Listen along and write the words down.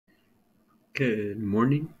Good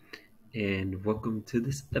morning, and welcome to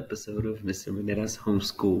this episode of Mr. Manera's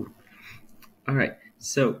Homeschool. All right,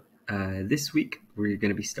 so this week we're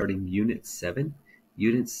going to be starting Unit 7.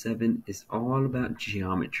 Unit 7 is all about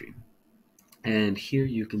geometry. And here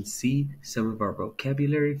you can see some of our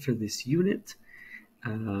vocabulary for this unit.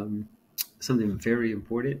 Something very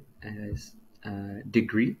important as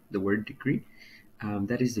degree, the word degree.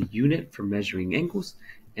 That is the unit for measuring angles.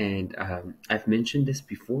 And I've mentioned this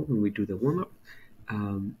before when we do the warm-up.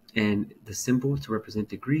 And the symbol to represent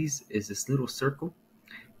degrees is this little circle.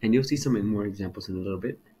 And you'll see some more examples in a little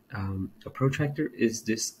bit. A protractor is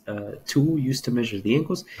this tool used to measure the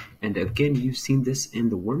angles. And again, you've seen this in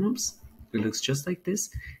the warm-ups. It looks just like this.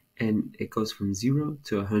 And it goes from 0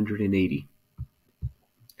 to 180.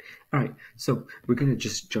 All right, so we're going to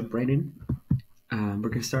just jump right in. We're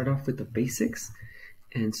going to start off with the basics.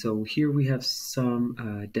 And so here we have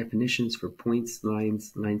some definitions for points,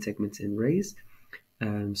 lines, line segments, and rays.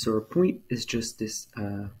 So a point is just this,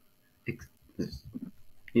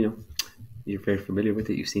 you're very familiar with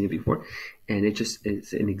it. You've seen it before. And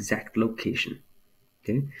it's an exact location.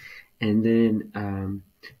 Okay. And then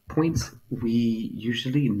points, we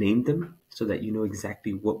usually name them so that you know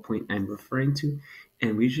exactly what point I'm referring to.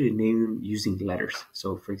 And we usually name them using letters.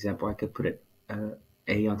 So for example, I could put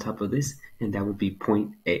A on top of this, and that would be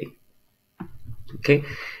point A. Okay,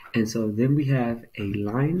 and so then we have a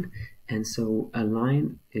line, and so a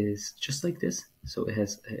line is just like this. So it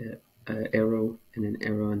has an arrow and an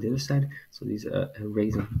arrow on the other side. So these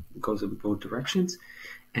rays goes in both directions,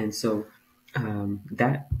 and so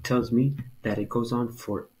that tells me that it goes on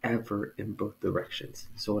forever in both directions.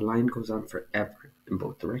 So a line goes on forever in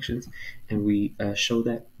both directions, and we show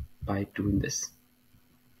that by doing this.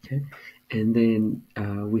 Okay, and then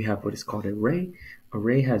we have what is called a ray. A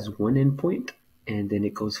ray has one endpoint, and then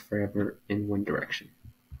it goes forever in one direction.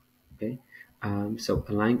 Okay, so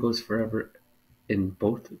a line goes forever in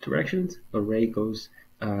both directions. A ray goes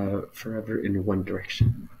forever in one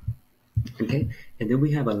direction. Okay, and then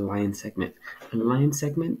we have a line segment. A line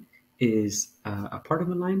segment is a part of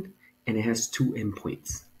a line, and it has two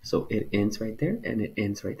endpoints. So it ends right there, and it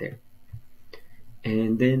ends right there.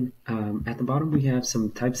 And then at the bottom, we have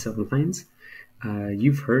some types of lines.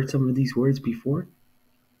 You've heard some of these words before.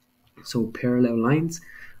 So parallel lines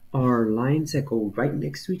are lines that go right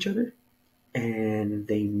next to each other, and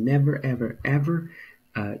they never, ever, ever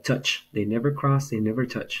touch. They never cross. They never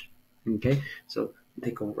touch. Okay, so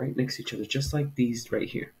they go right next to each other, just like these right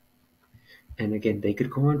here. And again, they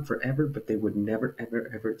could go on forever, but they would never,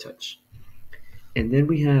 ever, ever touch. And then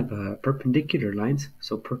we have perpendicular lines.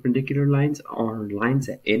 So perpendicular lines are lines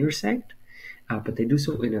that intersect, but they do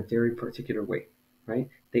so in a very particular way, right?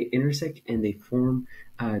 They intersect and they form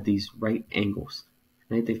these right angles,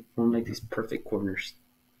 right? They form like these perfect corners.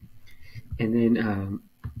 And then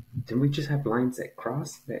we just have lines that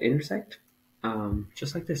cross, that intersect,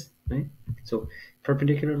 just like this, right? So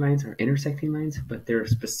perpendicular lines are intersecting lines, but they're a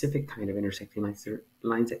specific kind of intersecting lines. They're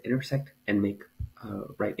lines that intersect and make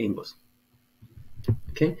right angles.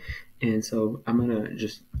 Okay, and so I'm gonna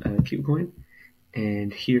just keep going.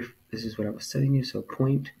 And here, this is what I was telling you. So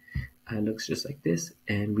point looks just like this,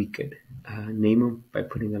 and we could name them by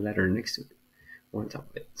putting a letter next to it, on top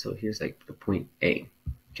of it. So here's like the point A.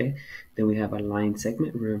 Okay, then we have a line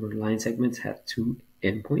segment. Remember, line segments have two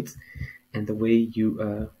endpoints, and the way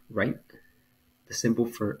you write the symbol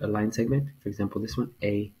for a line segment, for example, this one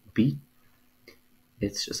A B,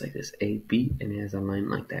 it's just like this, A B, and it has a line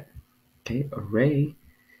like that. Okay, a ray.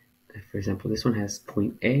 For example, this one has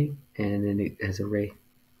point A, and then it has a ray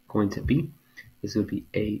going to B. This would be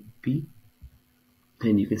AB.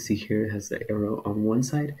 And you can see here it has the arrow on one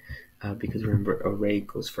side because remember, a ray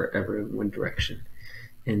goes forever in one direction.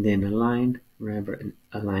 And then a line, remember,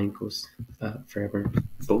 a line goes forever in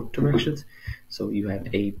both directions. So you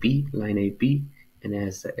have AB, line AB, and it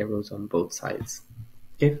has the arrows on both sides.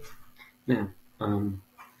 Okay, now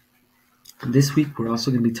this week we're also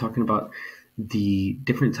going to be talking about the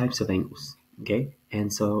different types of angles. Okay,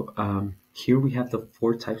 and so here we have the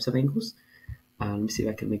 4 types of angles. Let me see if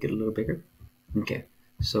I can make it a little bigger. Okay,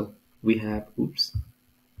 so we have,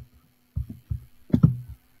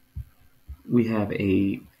 we have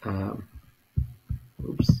a,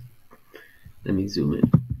 let me zoom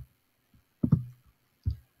in.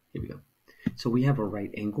 Here we go. So we have a right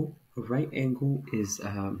angle. A right angle is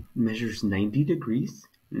measures 90 degrees,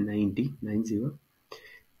 90,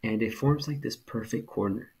 and it forms like this perfect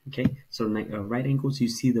corner. Okay, so right angles, you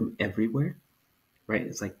see them everywhere, right?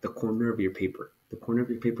 It's like the corner of your paper. The corner of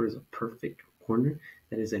your paper is a perfect corner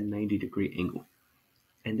that is a 90-degree angle.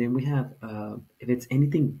 And then we have, if it's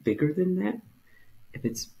anything bigger than that, If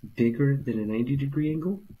it's bigger than a 90-degree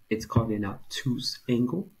angle, it's called an obtuse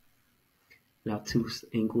angle. An obtuse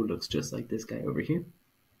angle looks just like this guy over here,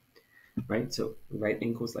 right? So right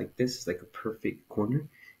angles like this is like a perfect corner.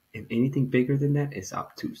 If anything bigger than that is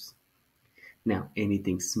obtuse. Now,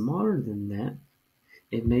 anything smaller than that,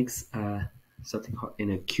 it makes something called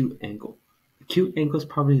an acute angle. Acute angle is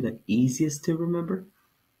probably the easiest to remember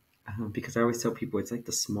because I always tell people it's like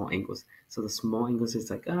the small angles. So the small angles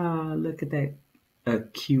is like, look at that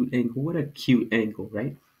acute angle. What a cute angle,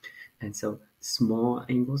 right? And so small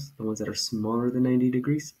angles, the ones that are smaller than 90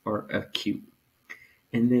 degrees, are acute.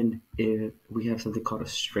 And then we have something called a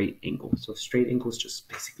straight angle. So straight angle is just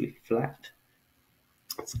basically flat.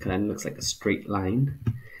 It kind of looks like a straight line.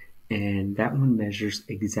 And that one measures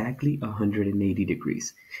exactly 180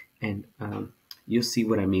 degrees. And you'll see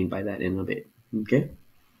what I mean by that in a bit. Okay?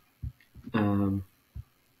 And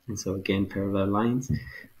so again, parallel lines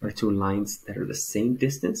are two lines that are the same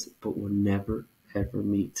distance, but will never ever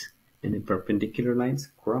meet. And the perpendicular lines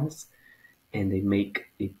cross, and they make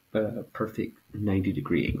a perfect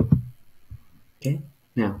 90-degree angle. Okay?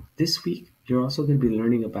 Now, this week, you're also going to be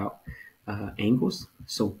learning about angles.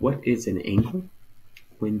 So what is an angle?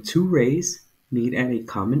 When two rays meet at a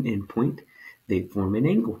common endpoint, they form an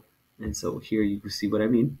angle. And so here you can see what I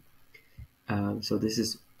mean. So this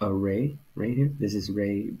is a ray right here. This is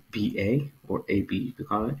ray BA, or AB you could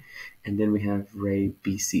call it. And then we have ray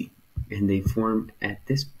BC. And they form at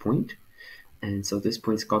this point. And so this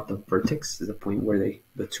point is called the vertex, is the point where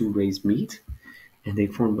the two rays meet. And they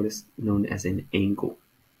form what is known as an angle.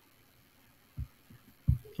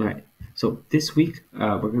 All right. So this week,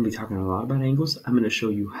 we're going to be talking a lot about angles. I'm going to show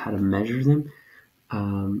you how to measure them,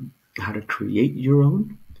 how to create your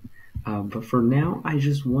own. But for now, I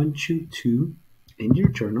just want you to, in your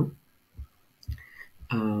journal,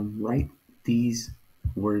 write these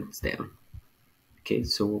words down. Okay,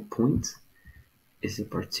 so a point is a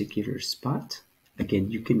particular spot.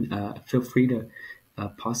 Again, you can feel free to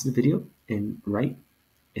pause the video and write,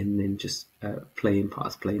 and then just play and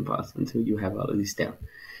pause until you have all of these down.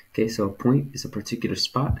 Okay, so a point is a particular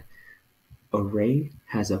spot. A ray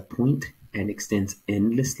has a point and extends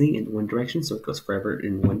endlessly in one direction, so it goes forever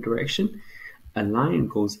in one direction. A line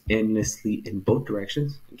goes endlessly in both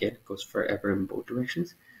directions. Again, it goes forever in both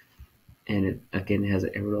directions. And it again has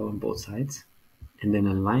an arrow on both sides. And then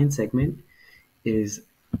a line segment is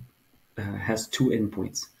has two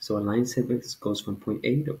endpoints. So a line segment goes from point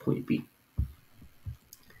A to point B.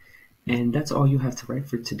 And that's all you have to write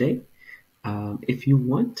for today. If you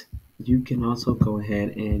want, you can also go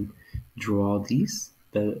ahead and draw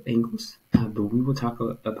the angles, but we will talk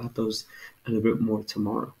about those a little bit more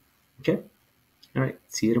tomorrow. Okay? All right.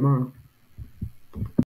 See you tomorrow.